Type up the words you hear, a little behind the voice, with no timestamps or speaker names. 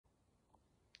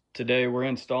Today we're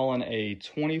installing a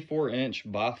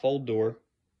 24-inch bifold door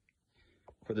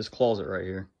for this closet right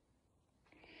here.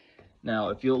 Now,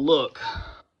 if you'll look,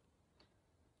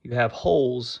 you have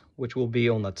holes which will be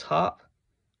on the top,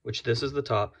 which this is the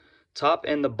top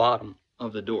and the bottom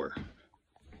of the door.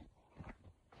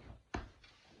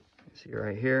 See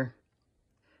right here.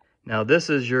 Now this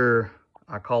is your,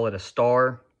 I call it a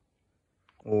star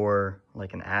or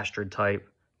like an asterisk type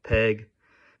peg.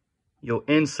 You'll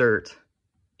insert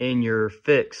in your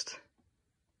fixed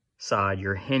side,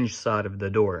 your hinge side of the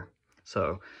door.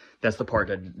 So that's the part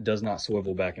that does not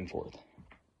swivel back and forth.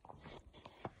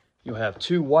 You'll have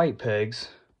two white pegs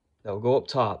that will go up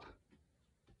top.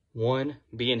 One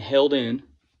being held in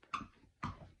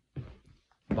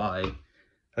by,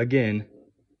 again,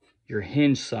 your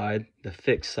hinge side, the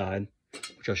fixed side,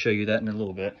 which I'll show you that in a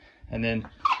little bit. And then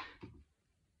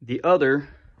the other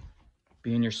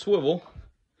being your swivel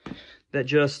that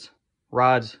just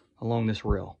rides along this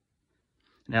rail.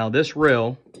 Now this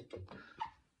rail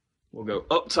will go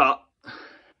up top,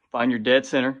 find your dead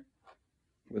center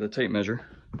with a tape measure.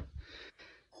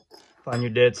 Find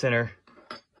your dead center.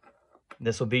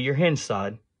 This will be your hinge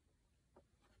side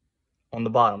on the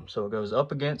bottom. So it goes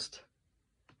up against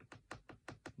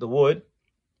the wood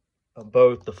of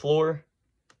both the floor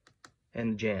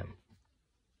and the jamb.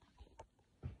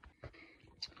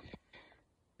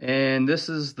 And this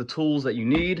is the tools that you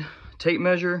need: tape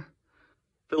measure,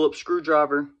 Phillips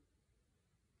screwdriver,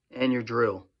 and your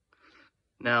drill.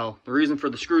 Now, the reason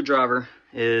for the screwdriver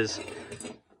is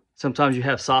sometimes you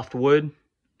have soft wood,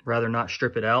 rather not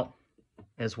strip it out,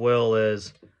 as well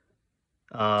as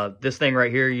this thing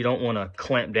right here, you don't want to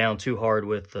clamp down too hard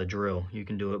with the drill. You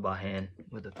can do it by hand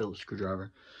with a Phillips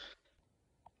screwdriver.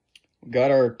 We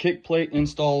got our kick plate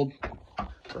installed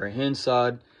for a hinge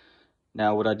side.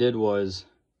 Now what I did was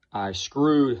I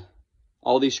screwed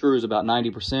all these screws about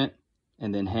 90%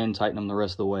 and then hand tighten them the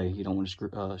rest of the way. You don't want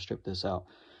to strip this out.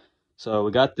 So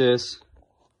we got this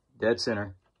dead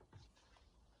center.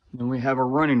 Then we have a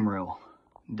running rail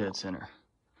dead center.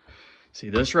 See,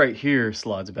 this right here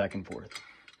slides back and forth.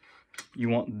 You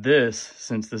want this,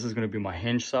 since this is going to be my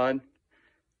hinge side,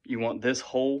 you want this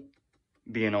hole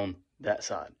being on that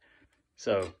side.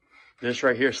 So this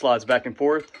right here slides back and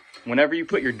forth. Whenever you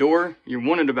put your door, you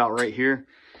want it about right here,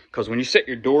 because when you set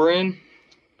your door in,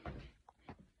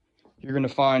 you're going to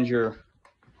find your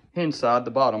hinge side,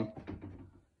 the bottom,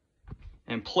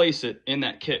 and place it in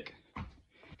that kick.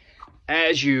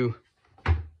 As you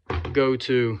go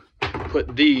to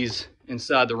put these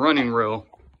inside the running rail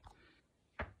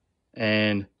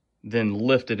and then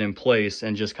lift it in place,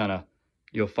 and just kind of,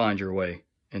 you'll find your way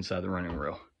inside the running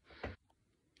rail.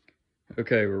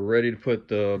 Okay, we're ready to put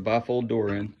the bifold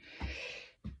door in.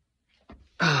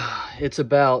 It's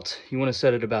about, you want to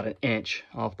set it about 1 inch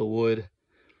off the wood.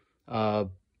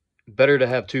 Better to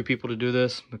have two people to do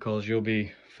this because you'll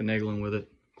be finagling with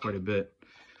it quite a bit.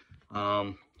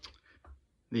 Like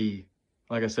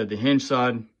I said, the hinge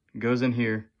side goes in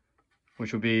here,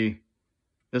 which will be,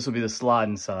 this will be the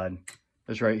sliding side.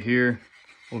 This right here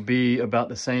will be about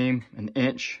the same, 1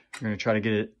 inch. You're going to try to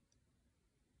get it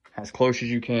as close as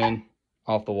you can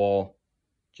off the wall,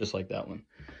 just like that one.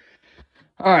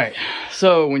 All right,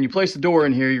 so when you place the door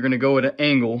in here, you're going to go at an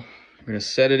angle. You're going to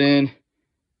set it in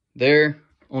there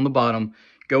on the bottom,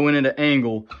 go in at an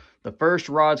angle. The first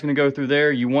rod's going to go through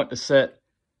there. You want to set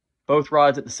both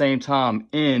rods at the same time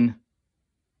in,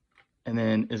 and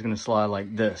then it's going to slide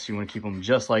like this. You want to keep them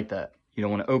just like that. You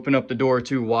don't want to open up the door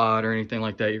too wide or anything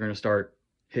like that. You're going to start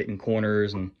hitting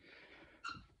corners and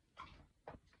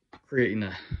creating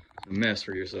a mess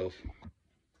for yourself.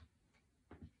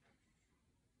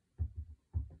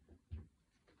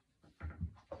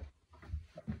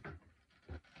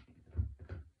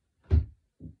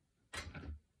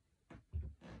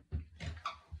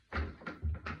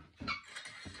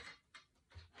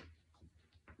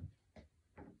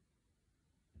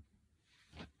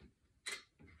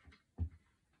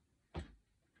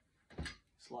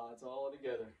 Slides all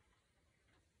together,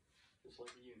 just like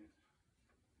a unit.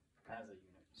 As a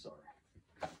unit, sorry.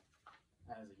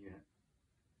 As a unit.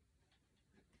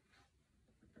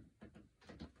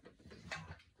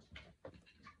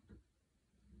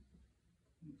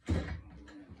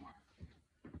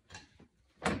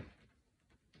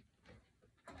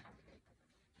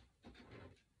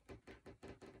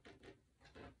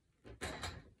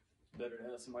 It's better to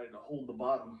have somebody to hold the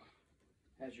bottom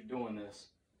as you're doing this.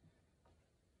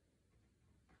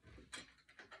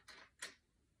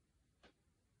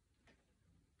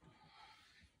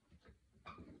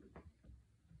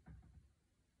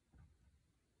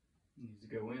 Needs to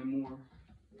go in more.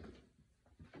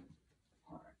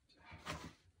 All right.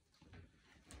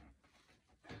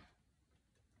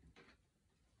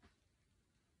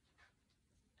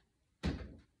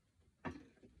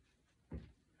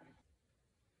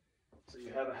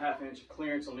 you have a 1/2 inch of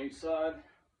clearance on each side,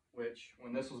 which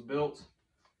when this was built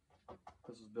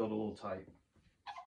a little tight.